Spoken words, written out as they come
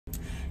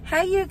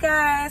Hey you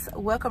guys,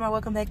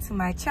 welcome back to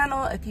my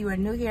channel. If you are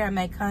new here, I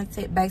make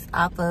content based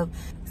off of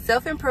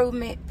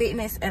self-improvement,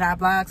 fitness, and I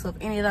blog. So if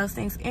any of those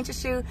things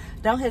interest you,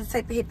 don't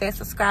hesitate to hit that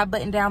subscribe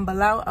button down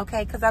below,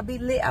 okay? Because I'll be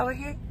lit over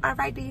here. All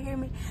right, do you hear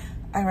me?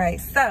 All right,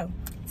 so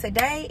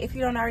today, if you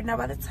don't already know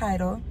by the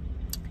title,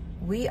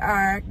 we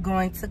are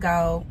going to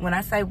go, when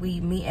I say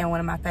we, me and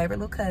one of my favorite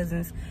little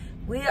cousins,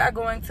 we are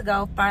going to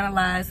go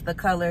finalize the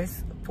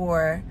colors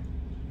for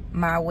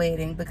my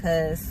wedding.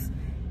 Because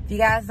if you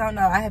guys don't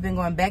know, I have been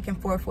going back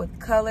and forth with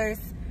colors.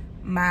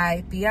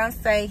 My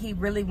fiance, he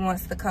really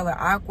wants the color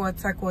aqua,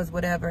 turquoise,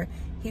 whatever.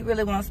 He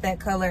really wants that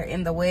color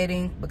in the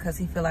wedding because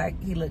he feel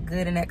like he looked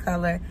good in that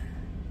color.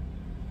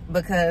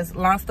 Because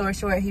long story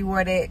short, he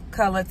wore that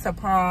color to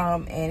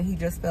prom and he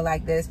just feel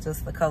like that's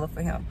just the color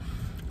for him.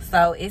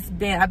 So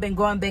I've been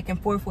going back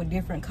and forth with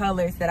different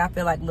colors that I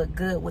feel like look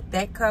good with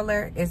that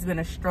color. It's been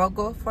a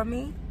struggle for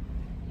me.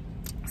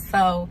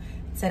 So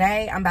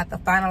today I'm about to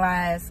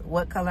finalize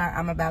what color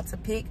I'm about to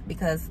pick,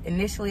 because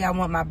initially I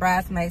want my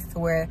bridesmaids to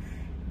wear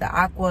the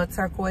aqua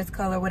turquoise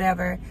color,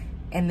 whatever,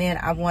 and then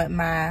I want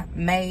my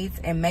maids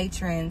and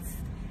matrons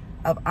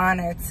of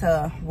honor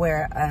to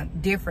wear a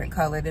different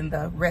color than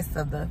the rest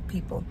of the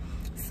people.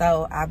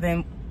 So I've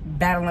been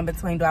battling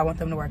between, do I want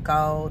them to wear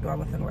gold, do I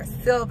want them to wear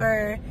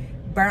silver,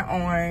 burnt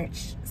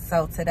orange.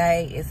 So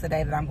today is the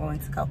day that I'm going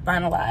to go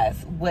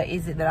finalize what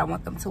is it that I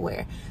want them to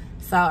wear.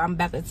 So I'm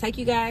about to take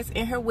you guys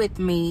in here with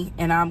me,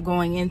 and I'm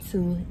going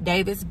into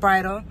David's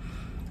Bridal.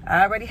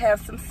 I already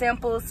have some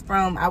samples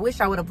from, I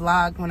wish I would have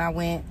vlogged when I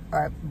went,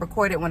 or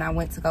recorded when I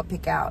went to go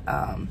pick out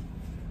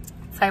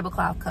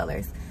tablecloth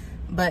colors.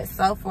 But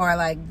so far,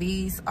 like,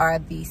 these are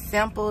the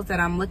samples that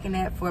I'm looking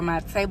at for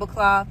my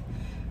tablecloth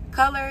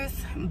colors.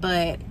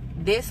 But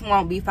this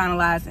won't be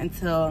finalized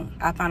until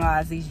I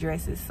finalize these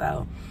dresses.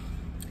 So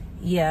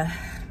yeah,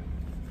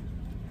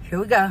 here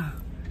we go.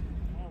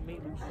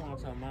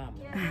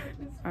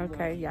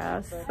 Okay,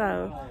 y'all,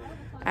 so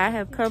I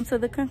have come to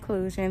the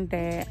conclusion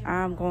that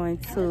I'm going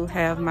to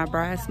have my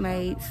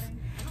bridesmaids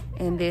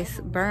in this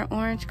burnt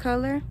orange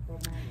color,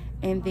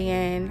 and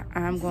then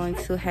I'm going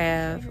to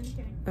have,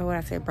 or what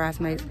I said,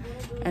 bridesmaids,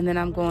 and then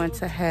I'm going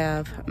to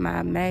have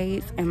my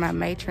maids and my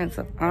matrons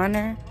of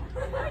honor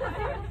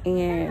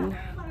in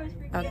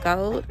a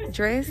gold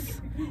dress.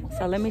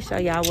 So let me show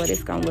y'all what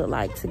it's gonna look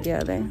like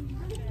together.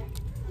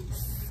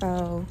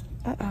 So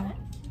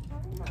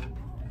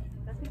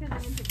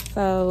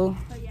so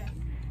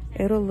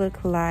it'll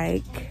look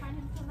like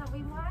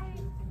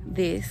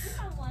this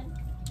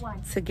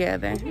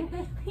together,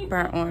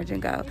 burnt orange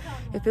and gold.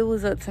 If it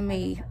was up to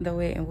me, the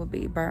wedding would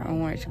be burnt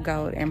orange,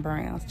 gold, and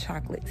browns,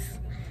 chocolates.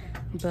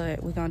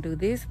 But we're gonna do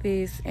this,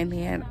 and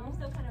then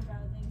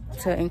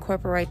to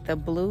incorporate the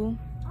blue,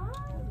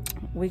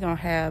 we're gonna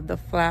have the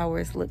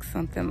flowers look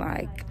something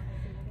like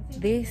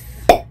this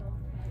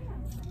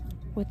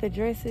with the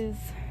dresses.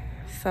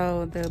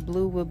 So the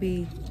blue will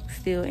be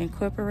still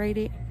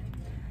incorporated.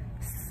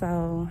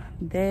 So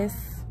that's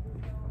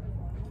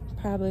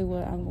probably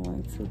what I'm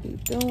going to be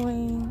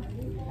doing.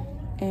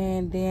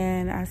 And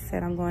then I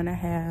said I'm going to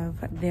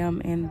have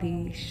them in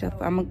the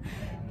shuffle.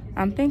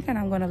 I'm thinking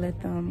I'm going to let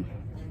them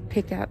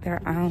pick out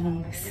their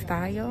own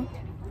style.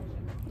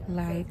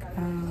 Like,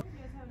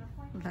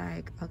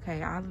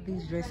 okay, all of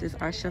these dresses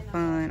are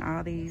chiffon.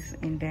 All these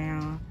and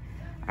down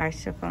are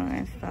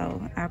chiffon.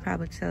 So I'll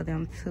probably tell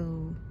them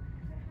to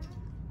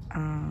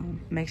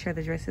make sure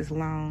the dress is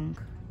long.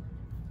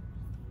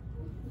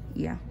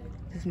 Yeah,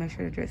 just make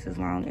sure the dress is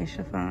long and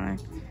chiffon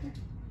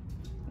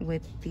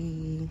with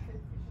the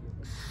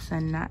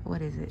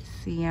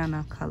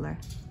sienna color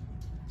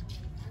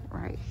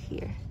right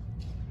here.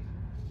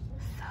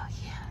 So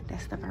yeah,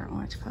 that's the burnt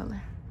orange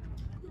color.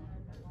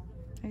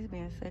 He's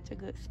being such a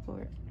good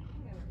sport.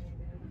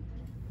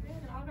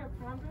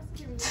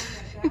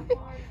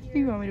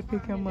 You want me to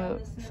pick him up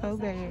so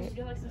bad. We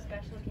do like some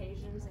special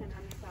occasions and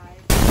on the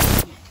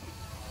side.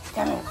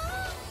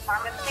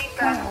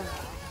 Mamacita,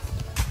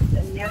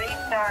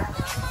 señorita.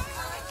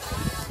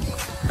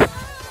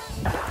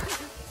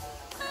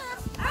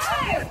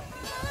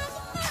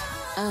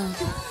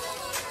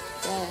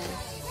 Yeah.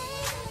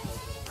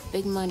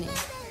 Big money.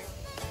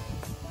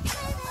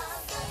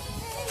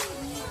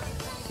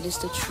 This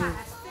the truth.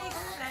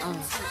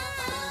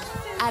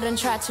 I done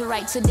tried to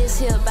write to this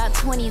here about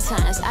 20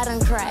 times. I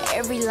done cried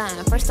every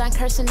line. First time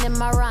cursing in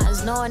my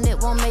rhymes, knowing it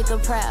won't make her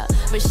proud.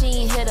 But she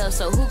ain't hit her,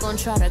 so who gon'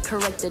 try to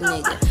correct a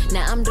nigga?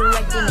 Now I'm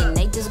directing and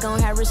they just gon'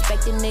 have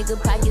respect a nigga.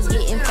 Pockets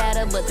getting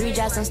fatter, but 3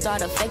 jobs done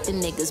start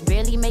affecting niggas.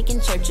 Barely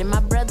making church and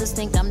my brothers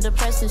think I'm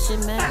depressing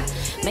shit, man.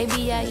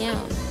 Maybe I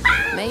am.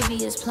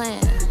 Maybe it's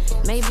planned.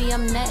 Maybe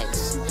I'm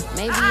next.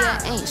 Maybe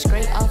I ain't.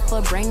 Straight off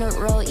a Brainerd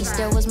Road.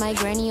 Easter was my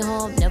granny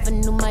home. Never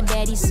knew my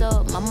daddy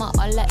so. Mama,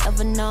 all I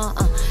ever know.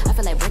 I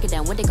feel like break it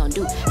down. What they gon'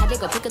 do? How they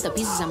gon' pick up the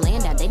pieces I'm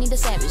laying down? They need a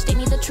savage. They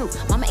need the truth.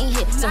 Mama ain't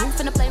here. So who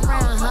finna play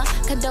around, huh?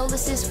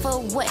 Condolences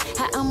for what?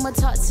 How I'ma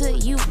talk to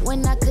you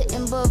when I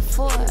couldn't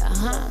before,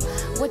 huh?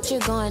 What you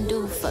gonna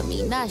do for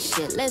me? Not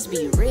shit. Let's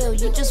be real.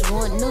 You just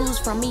want news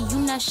from me. You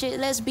not shit.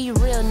 Let's be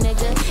real,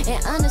 nigga.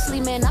 And honestly,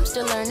 man, I'm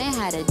still learning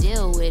how to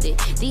deal with it.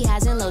 The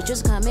highs and lows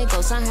just come and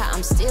go. Somehow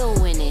I'm still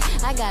winning.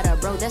 I got a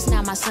bro, that's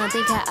not my son.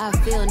 Think how I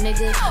feel,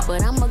 nigga.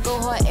 But I'ma go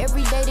hard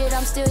every day that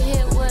I'm still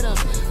here with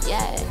him.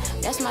 Yeah,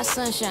 that's my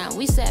sunshine.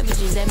 We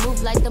savages that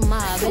move like the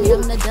mob. And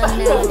I'm the done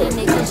now. The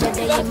niggas, yeah,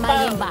 they in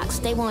my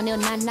inbox. They want it,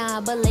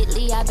 nah. But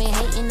lately I've been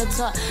hating the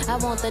talk. I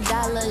want the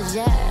dollars,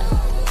 yeah.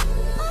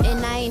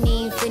 And I ain't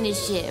even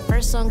finished yet.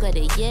 First song of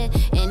the year,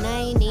 and I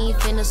ain't even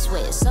finna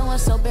sweat.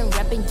 So-and-so been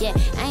rapping yet.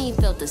 I ain't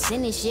felt the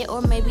sentence yet.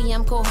 Or maybe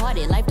I'm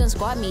cold-hearted. Life done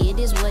squad me. It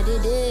is what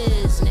it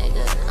is,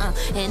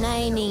 nigga. And I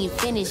ain't even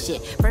finished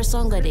yet. First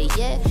song of the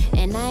year,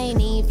 and I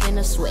ain't even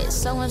finna sweat.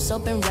 So-and-so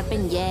been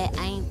rapping yet.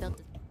 I ain't felt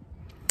the...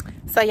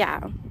 So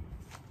y'all,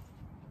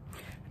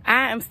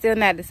 I am still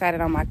not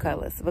decided on my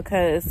colors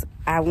because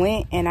I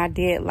went and I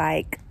did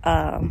like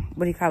what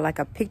do you call it, like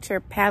a picture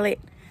palette,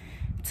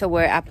 to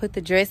where I put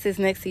the dresses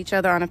next to each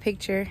other on a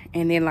picture,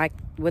 and then like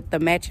with the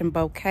matching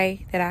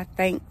bouquet that I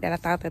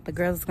thought that the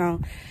girls was gonna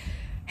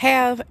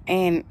have,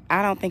 and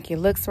I don't think it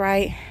looks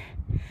right.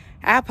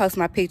 I'll post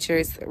my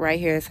pictures right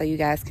here so you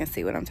guys can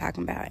see what I'm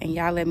talking about, and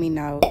y'all let me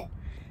know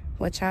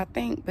what y'all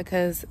think,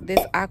 because this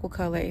aqua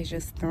color is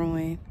just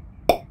throwing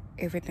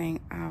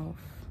everything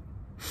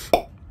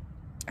off.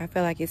 I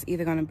feel like it's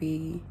either gonna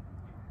be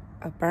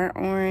a burnt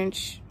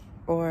orange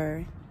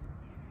or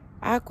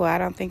aqua. I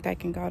don't think they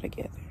can go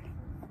together.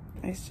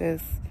 It's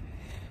just,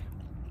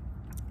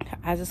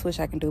 I just wish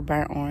I can do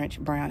burnt orange,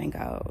 brown, and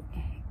gold.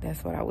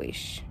 That's what I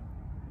wish.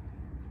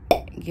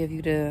 Give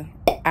you the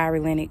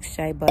Irie Lennox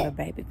Shea Butter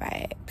Baby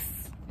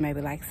vibes.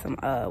 Maybe like some,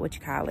 what you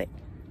call it,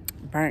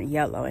 burnt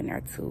yellow in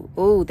there too.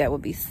 Ooh, that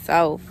would be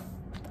so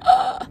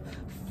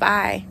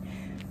fire.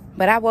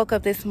 But I woke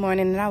up this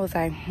morning and I was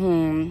like,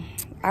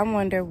 I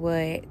wonder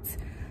what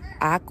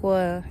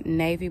aqua,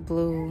 navy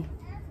blue,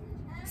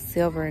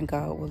 silver, and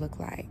gold will look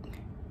like.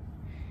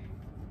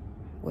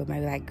 With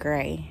maybe like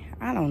gray.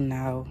 I don't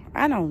know,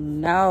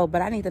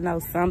 but I need to know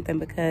something,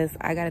 because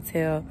I gotta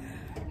tell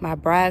my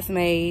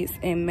bridesmaids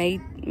and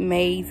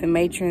maids and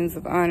matrons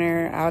of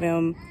honor, all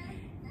them,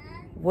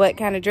 what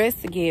kind of dress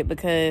to get,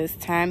 because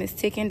time is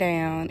ticking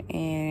down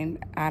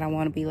and I don't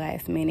want to be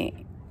last minute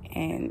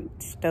and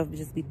stuff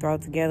just be thrown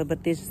together.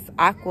 But this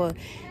aqua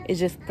is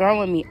just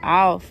throwing me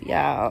off,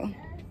 y'all.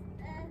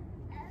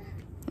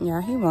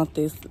 Yeah, he want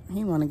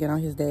to get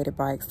on his daddy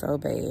bike so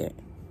bad.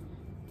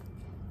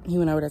 He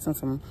went over there on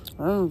some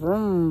vroom,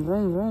 vroom,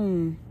 vroom,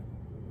 vroom.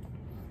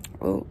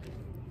 Oh,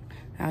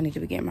 I don't need to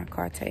be getting my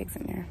car tags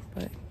in there,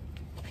 but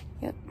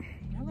yep.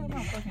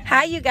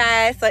 Hi, you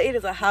guys. So it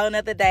is a whole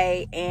nother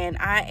day, and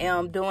I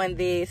am doing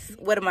this,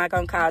 what am I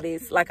gonna call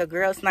this, like a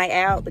girls' night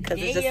out, because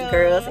it's just the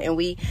girls and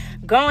we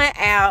going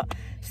out.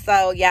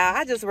 So y'all,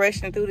 I just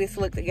rushed and threw this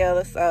look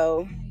together,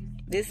 so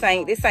this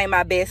ain't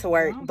my best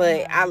work,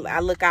 but I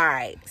look all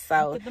right.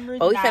 So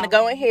but we finna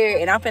go in here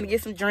and I'm finna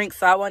get some drinks,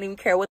 so I won't even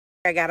care what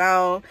I got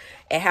on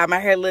and how my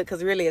hair look,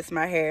 because really it's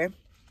my hair.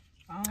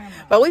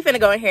 But we finna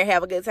go in here and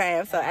have a good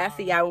time, so I'll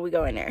see y'all when we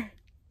go in there.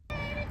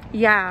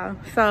 Y'all,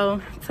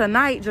 so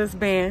tonight just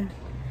been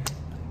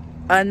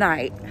a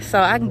night. So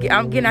I'm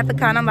getting out the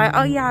car and I'm like,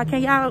 oh y'all,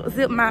 can y'all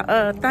zip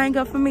my thing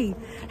up for me?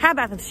 How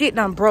about the shit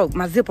done broke?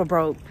 My zipper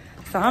broke.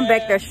 So I'm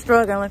back there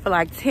struggling for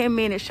like 10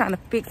 minutes trying to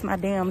fix my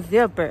damn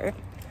zipper.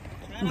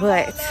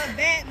 But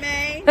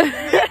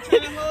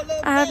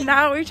I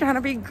know we're trying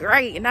to be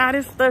great and all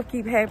this stuff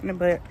keep happening,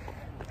 but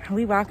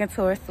we walking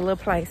towards the little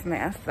place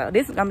now. So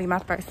this is gonna be my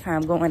first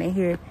time going in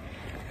here.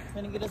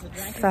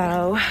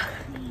 So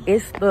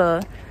it's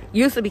the,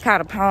 used to be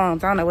called the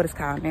Palms. I don't know what it's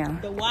called now.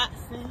 The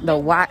Watson. The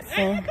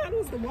Watson. I thought it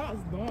was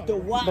the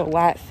Watson. The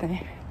Watson.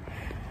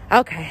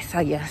 Okay, so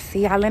yeah,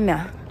 see y'all in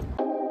there.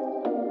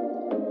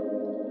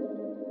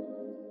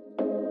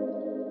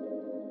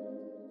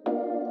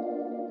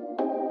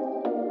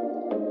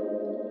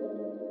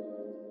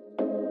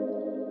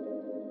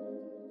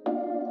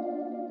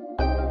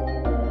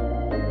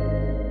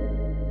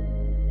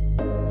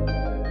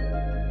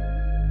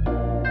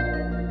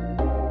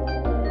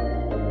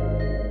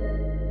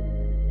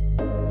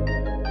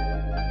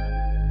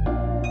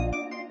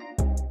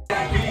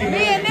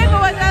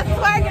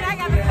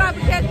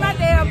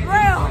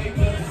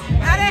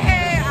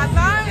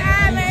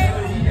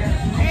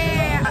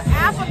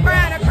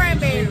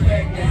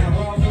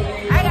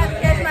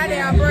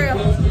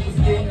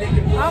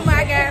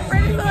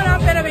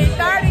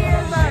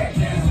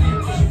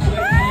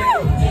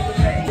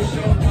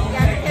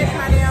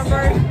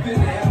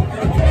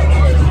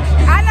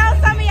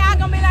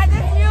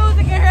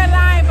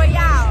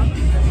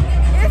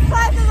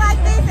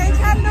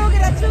 Chattanooga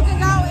that you can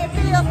go and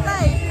feel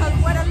safe, because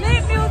where the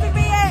lit music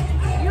be at,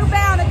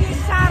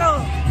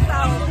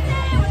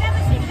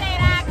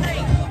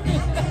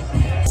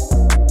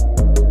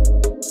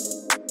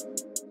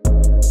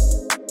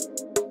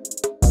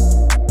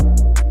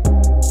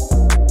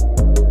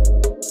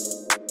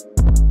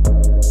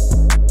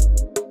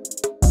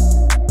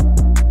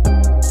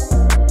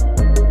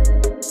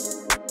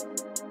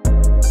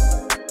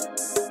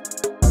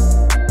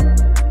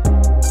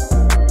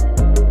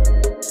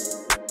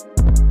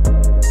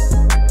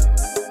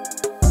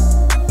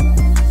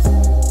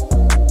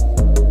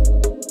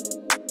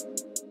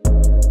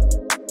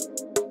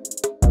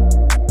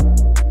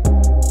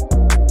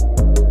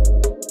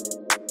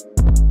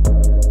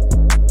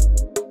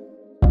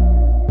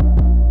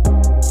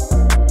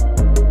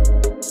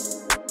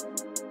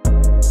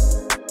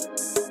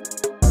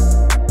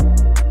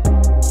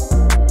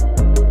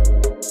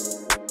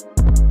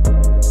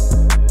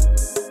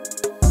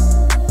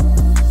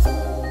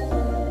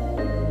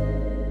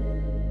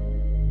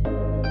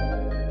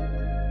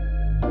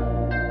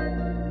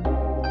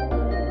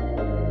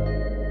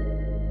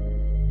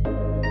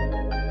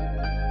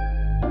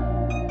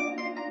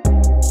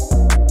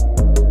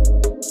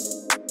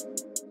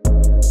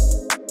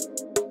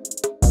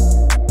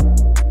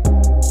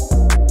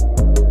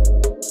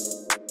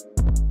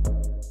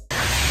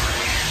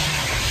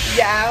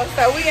 Y'all,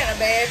 so we in a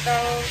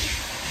bathroom.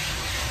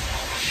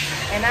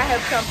 And I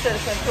have come to the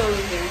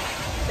conclusion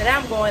that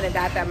I'm going to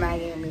Dr.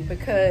 Miami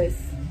because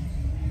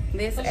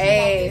this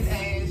ass.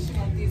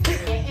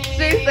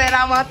 She said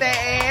I want that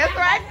ass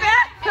right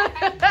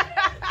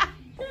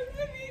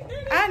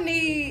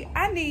there.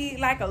 I need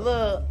like a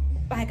little,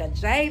 like a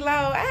J-Lo.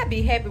 I'd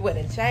be happy with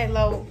a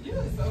J-Lo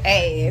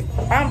ass.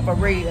 I'm for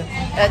real.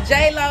 A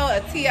J-Lo,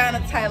 a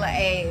Tiana Taylor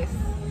ass.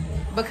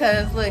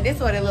 Because look, this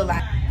is what it look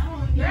like.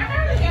 Y'all,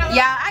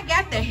 I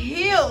got the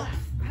hips.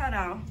 Hold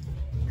on.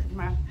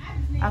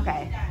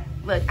 Okay.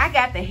 Look, I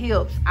got the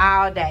hips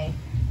all day.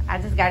 I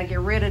just got to get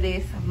rid of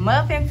this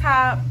muffin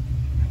top.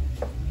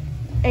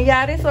 And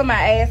y'all, this is what my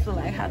ass look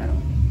like. Hold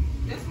on.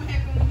 That's what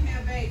happened when you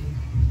have a baby.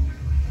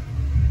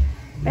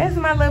 That's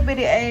my little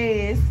bitty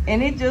ass.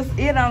 And it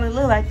only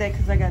look like that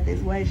because I got this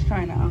waist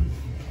trainer on.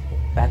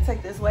 If I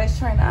take this waist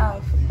trainer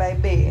off,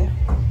 baby.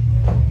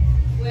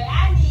 Well,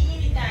 I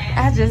need anything.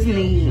 I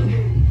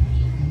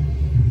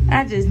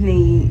just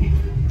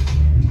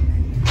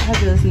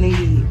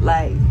need,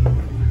 like,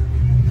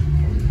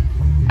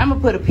 I'm gonna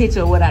put a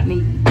picture of what I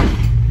need.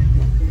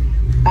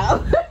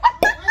 Oh.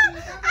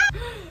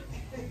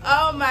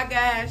 Oh my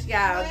gosh,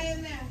 y'all.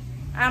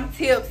 I'm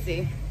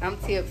tipsy. I done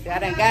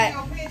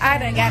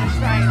got a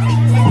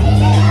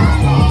strain.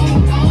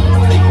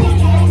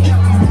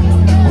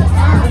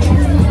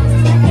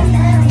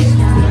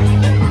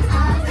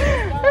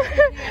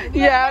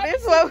 Yeah,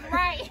 this one.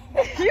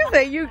 You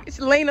said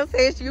Lena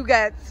says you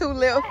got 2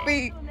 little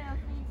feet.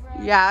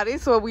 Y'all,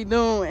 this what we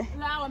doing.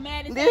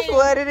 This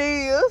what it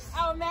is.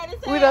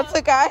 We done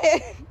took our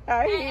heels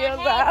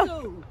off.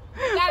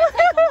 Gotta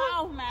take them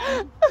off,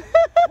 man.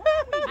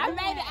 I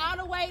made it all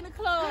the way in the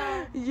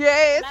club.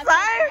 Yes,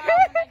 sir.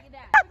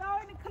 Go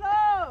in the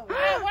club.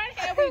 Hey, where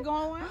the hell we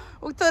going?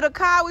 We to the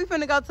car. We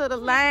finna go to the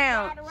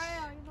lounge.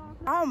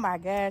 Oh my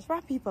gosh, why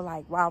people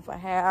like Waffle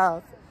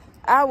House?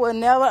 I will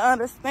never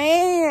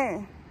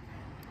understand.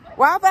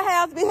 Waffle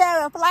House be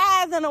having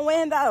flies in the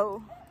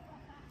window.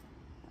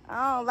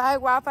 I don't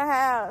like Waffle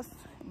House,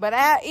 but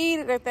I'll eat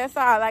it if that's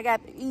all I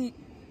got to eat.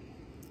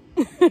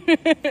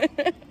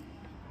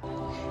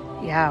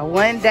 Yeah,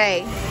 one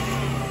day,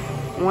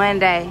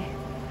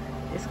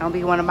 it's gonna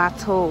be one of my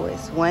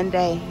toys. One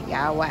day,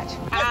 y'all watch me.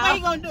 What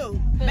you gonna do?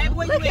 Baby,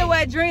 look at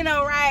what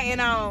Drino riding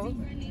on.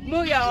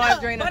 Move your arms,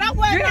 Drino.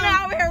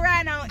 Drino over here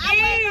riding on E. I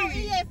went on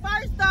E at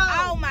first, though.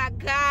 Oh my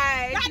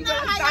God. You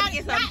better stop and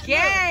get some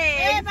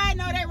gas. Everybody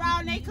know they ride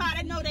in their car.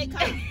 They know they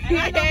car. And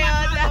I know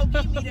my car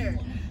gonna get me there.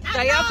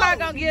 So your car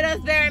gonna get us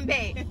there and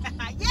back?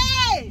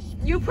 Yes.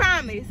 You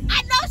promise?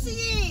 I know she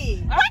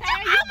is. Okay,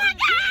 oh my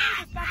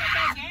God. Stop at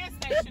that gas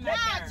station up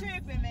Y'all there.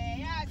 tripping, man.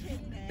 Y'all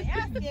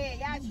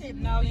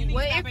tripping. No, you need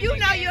Well, to stop if at you that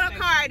know gas your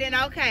station. car, then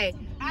okay.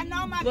 I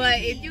know my But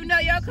beauty. if you know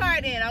your car,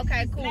 then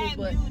okay, cool. Black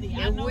But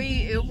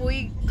beauty. if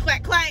we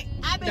clack,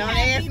 don't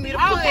ask me to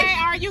push. Okay,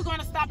 are you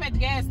gonna stop at the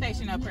gas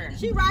station up here?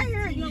 She right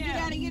here. You gonna get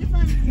down and get it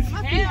from me?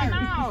 My feet hurt.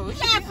 Hell no. You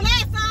got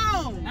flats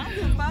on. I don't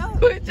give a fuck.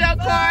 Put your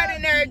card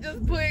in there and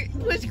just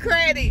push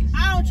credit.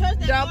 I don't trust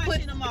that Don't boy put-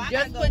 shit no more. I just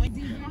gotta go put- with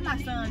you. What my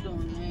son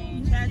doing,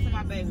 man? Shout out to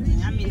my baby,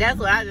 man. I miss That's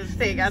what I just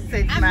think. I I miss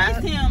him,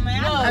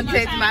 man. I I'm love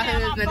texting my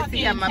husband to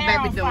see how my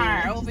baby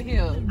doing. Over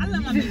here. I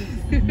love my baby.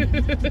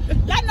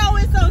 Y'all know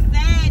it's so sad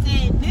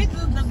that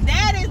niggas, the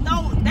daddies,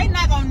 they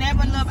not gonna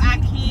never love our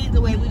kids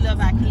the way we love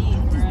our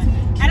kids, bro.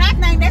 And I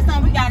think that's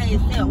something we gotta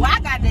accept. Well, I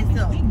got that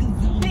stuff.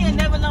 He'll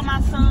never love my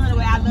son the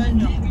way I love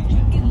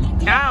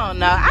him. I don't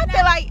know. I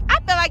feel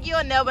like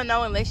you'll never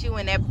know unless you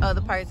in that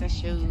other person's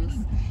shoes.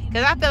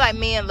 Cause I feel like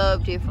men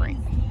love different.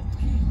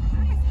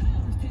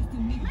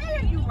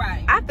 Maybe you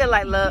right. I feel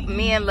like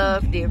men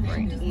love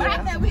different. But I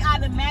Yeah. think we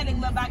automatically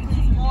love our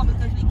kids more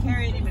because we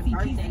carry them in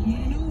birthday.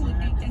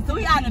 So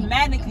we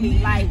automatically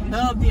like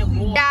love them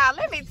more. Y'all,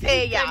 let me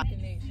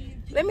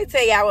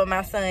tell y'all what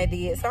my son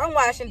did. So I'm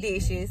washing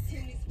dishes.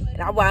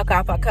 And I walk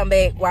off, I come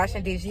back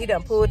washing dishes. He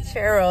done pulled the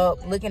chair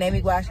up, looking at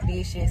me washing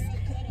dishes.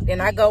 Then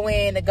I go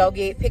in to go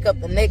pick up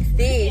the next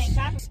dish.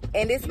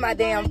 And it's my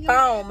damn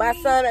phone. My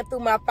son done threw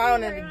my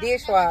phone in the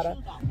dishwater.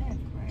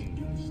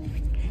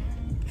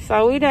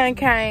 So we done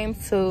came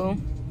to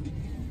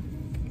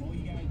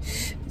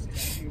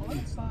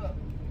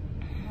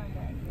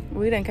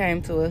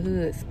a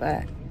hood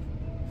spot.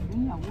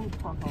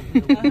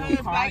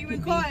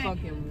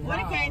 What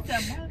it came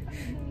to?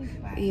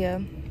 Yeah.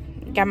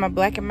 Got my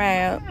black and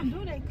mild.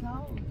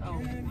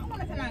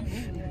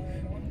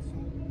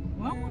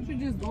 Why don't you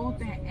just go up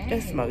there and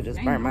That smoke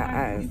just burnt my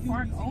eyes.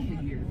 park over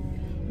here?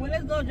 Well,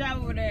 let's go drive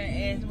over there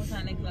and ask what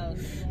time they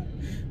close.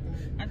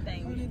 I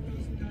think.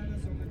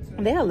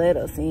 They'll let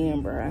us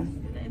in, bruh.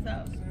 Think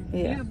so.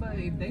 Yeah. But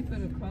if they put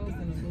it close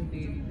in a little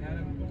bit,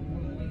 that'll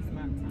waste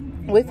my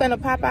time. We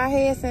finna pop our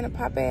heads in and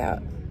pop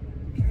out.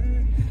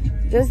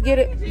 Just get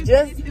it.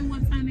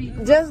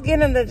 Just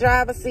get in the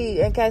driver's seat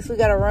in case we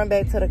gotta run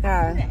back to the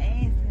car.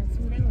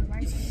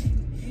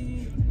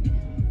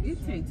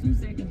 It takes 2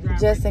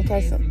 seconds. Just in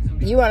case.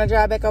 You wanna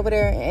drive back over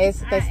there and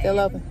ask if they're still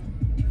open?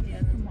 Yeah,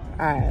 come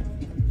on. All right.